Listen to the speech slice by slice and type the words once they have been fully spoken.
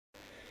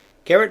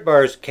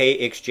Karatbars K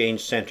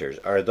Exchange Centers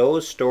are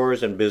those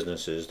stores and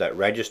businesses that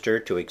register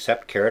to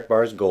accept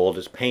Karatbars Gold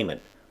as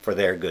payment for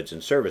their goods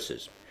and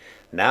services.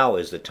 Now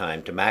is the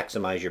time to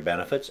maximize your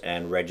benefits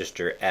and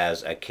register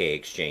as a K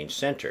Exchange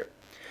Center.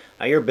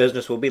 Now your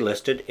business will be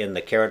listed in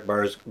the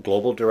Karatbars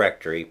Global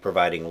Directory,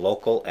 providing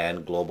local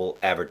and global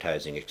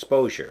advertising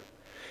exposure.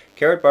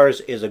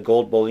 Karatbars is a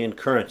gold bullion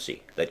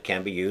currency that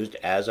can be used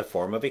as a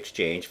form of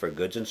exchange for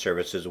goods and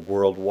services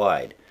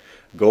worldwide.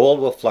 Gold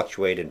will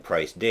fluctuate in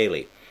price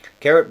daily.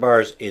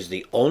 Karatbars is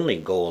the only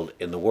gold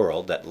in the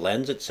world that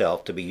lends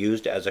itself to be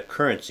used as a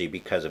currency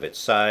because of its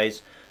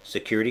size,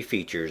 security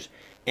features,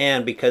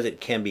 and because it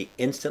can be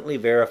instantly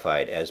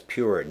verified as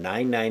pure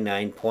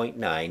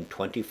 999.9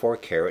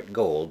 24-karat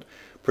gold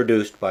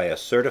produced by a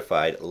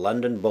certified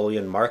London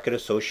Bullion Market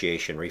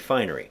Association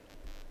refinery.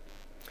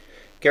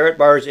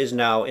 Karatbars is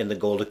now in the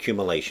gold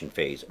accumulation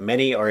phase.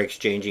 Many are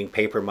exchanging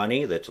paper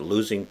money that's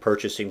losing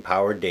purchasing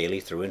power daily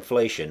through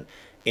inflation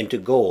into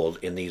gold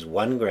in these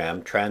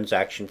 1-gram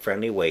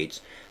transaction-friendly weights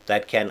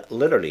that can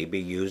literally be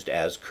used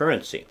as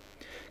currency.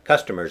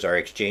 Customers are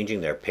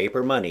exchanging their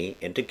paper money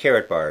into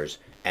Karatbars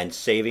and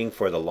saving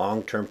for the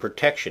long-term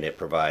protection it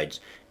provides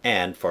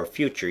and for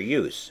future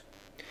use.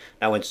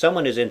 Now, when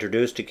someone is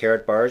introduced to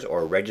Karatbars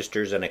or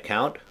registers an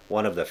account,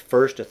 one of the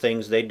first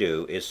things they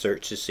do is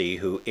search to see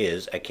who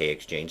is a K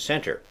Exchange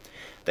Center.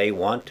 They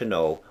want to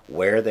know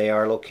where they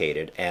are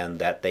located and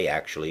that they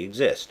actually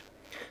exist.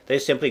 They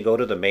simply go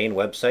to the main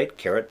website,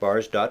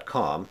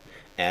 karatbars.com,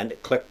 and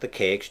click the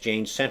K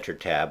Exchange Center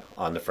tab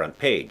on the front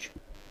page.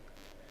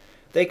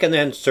 They can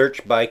then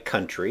search by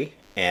country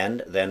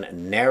and then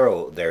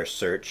narrow their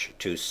search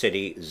to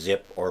city,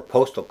 zip, or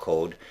postal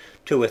code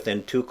to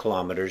within 2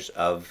 kilometers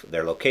of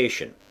their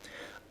location.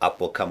 Up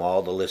will come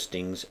all the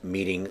listings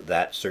meeting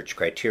that search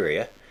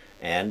criteria,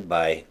 and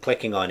by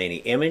clicking on any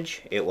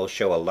image, it will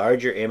show a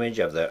larger image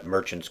of the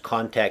merchant's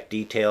contact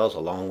details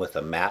along with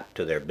a map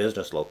to their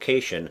business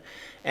location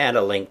and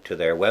a link to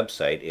their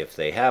website if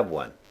they have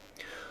one.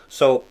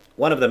 So,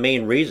 one of the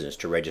main reasons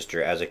to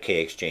register as a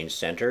K Exchange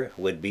Center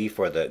would be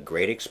for the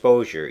great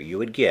exposure you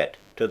would get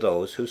to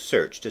those who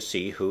search to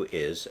see who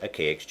is a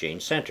K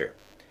Exchange Center.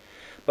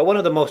 But one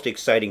of the most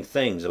exciting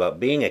things about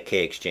being a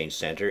K Exchange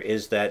Center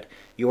is that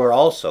you are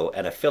also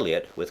an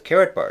affiliate with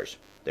Karatbars.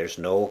 There's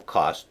no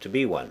cost to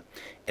be one.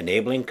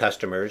 Enabling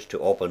customers to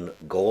open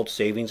gold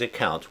savings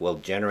accounts will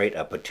generate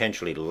a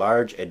potentially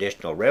large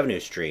additional revenue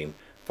stream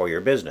for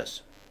your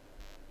business.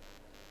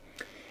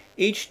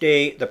 Each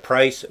day, the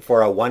price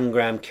for a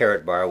 1-gram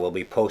Karatbar will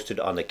be posted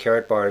on the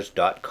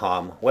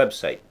karatbars.com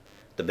website.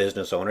 The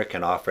business owner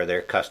can offer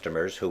their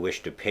customers who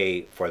wish to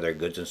pay for their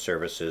goods and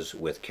services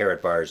with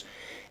Karatbars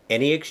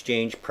any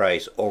exchange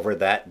price over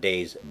that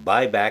day's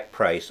buyback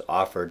price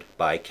offered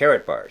by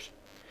Karatbars.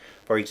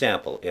 For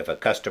example, if a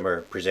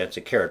customer presents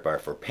a Karatbar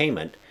for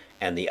payment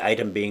and the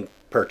item being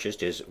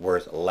purchased is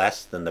worth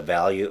less than the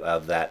value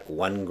of that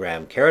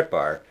 1-gram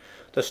Karatbar,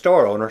 the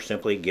store owner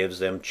simply gives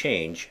them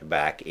change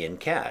back in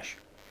cash.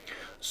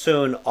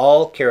 Soon,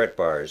 all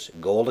Karatbars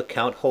gold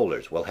account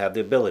holders will have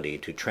the ability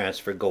to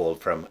transfer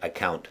gold from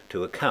account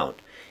to account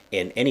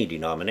in any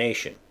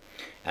denomination.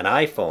 An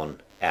iPhone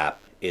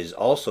app is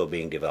also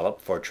being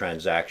developed for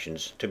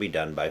transactions to be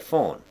done by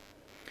phone.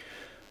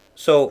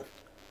 So,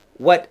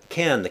 what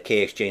can the K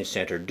Exchange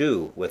Center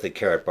do with the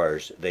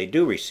Karatbars they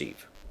do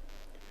receive?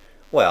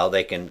 Well,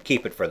 they can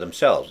keep it for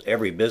themselves.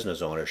 Every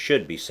business owner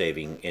should be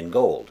saving in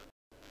gold.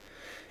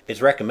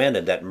 It's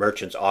recommended that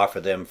merchants offer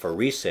them for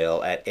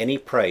resale at any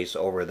price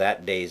over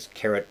that day's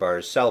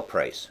Karatbars sell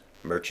price.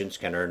 Merchants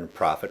can earn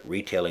profit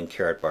retailing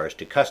Karatbars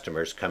to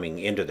customers coming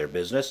into their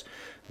business.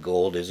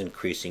 Gold is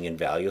increasing in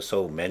value,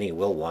 so many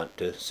will want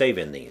to save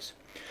in these.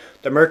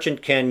 The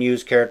merchant can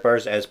use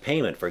Karatbars as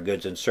payment for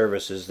goods and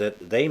services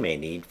that they may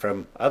need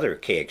from other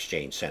K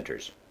Exchange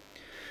Centers.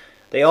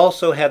 They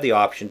also have the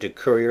option to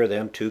courier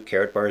them to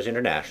Karatbars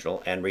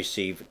International and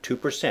receive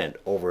 2%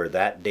 over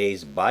that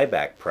day's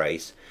buyback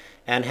price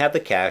and have the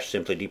cash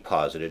simply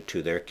deposited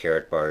to their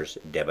Karatbars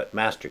debit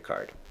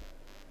MasterCard.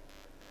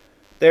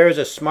 There is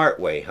a smart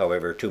way,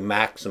 however, to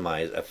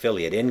maximize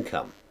affiliate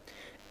income.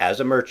 As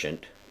a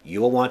merchant,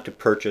 you will want to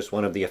purchase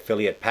one of the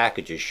affiliate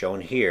packages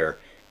shown here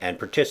and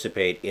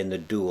participate in the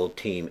dual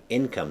team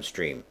income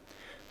stream.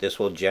 This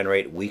will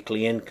generate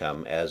weekly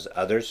income as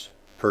others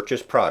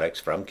purchase products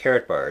from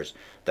Karatbars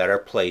that are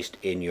placed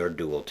in your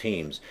dual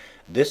teams.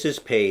 This is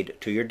paid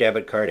to your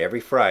debit card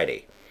every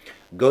Friday.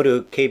 Go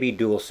to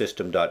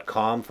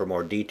kbdualsystem.com for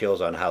more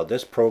details on how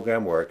this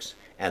program works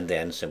and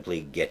then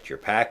simply get your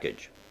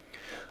package.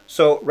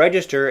 So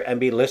register and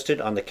be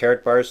listed on the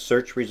Karatbars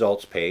search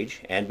results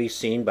page and be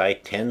seen by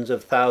tens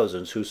of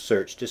thousands who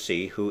search to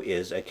see who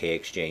is a K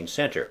Exchange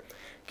Center.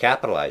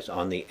 Capitalize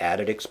on the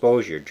added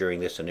exposure during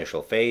this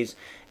initial phase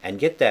and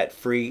get that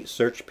free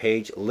search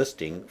page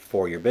listing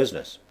for your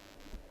business.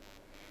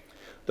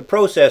 The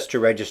process to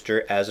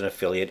register as an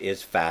affiliate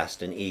is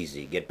fast and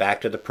easy. Get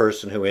back to the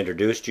person who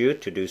introduced you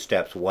to do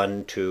steps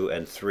 1, 2,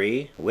 and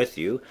 3 with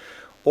you,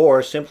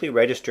 or simply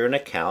register an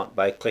account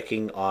by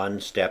clicking on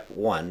step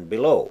 1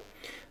 below.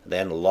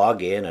 Then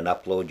log in and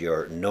upload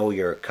your Know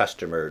Your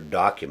Customer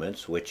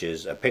documents, which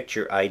is a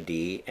picture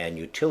ID and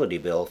utility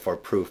bill for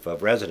proof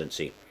of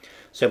residency.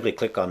 Simply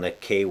click on the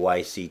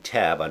KYC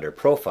tab under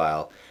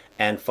Profile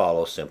and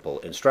follow simple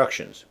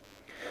instructions.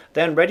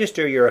 Then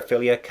register your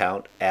affiliate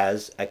account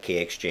as a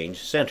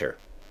K-Exchange Center.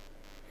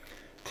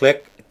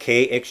 Click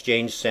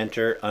K-Exchange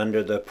Center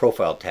under the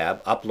Profile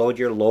tab, upload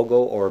your logo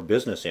or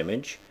business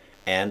image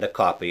and a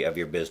copy of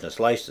your business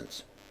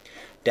license.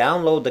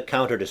 Download the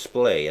counter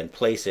display and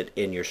place it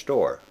in your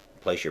store.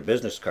 Place your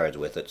business cards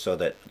with it so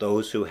that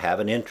those who have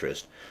an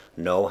interest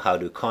know how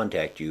to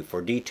contact you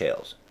for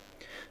details.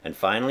 And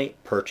finally,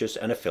 purchase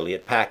an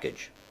affiliate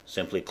package.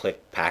 Simply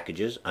click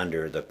Packages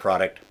under the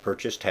Product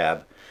Purchase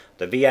tab.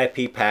 The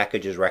VIP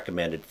package is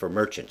recommended for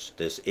merchants.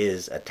 This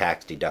is a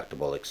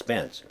tax-deductible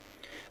expense.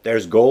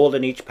 There's gold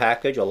in each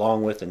package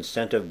along with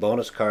incentive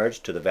bonus cards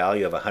to the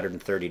value of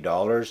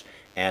 $130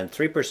 and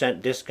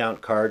 3%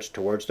 discount cards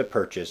towards the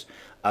purchase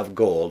of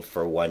gold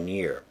for 1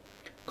 year.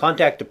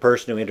 Contact the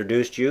person who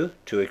introduced you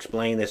to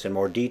explain this in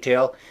more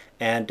detail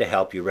and to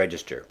help you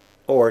register,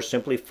 or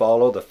simply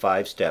follow the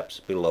 5 steps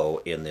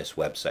below in this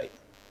website.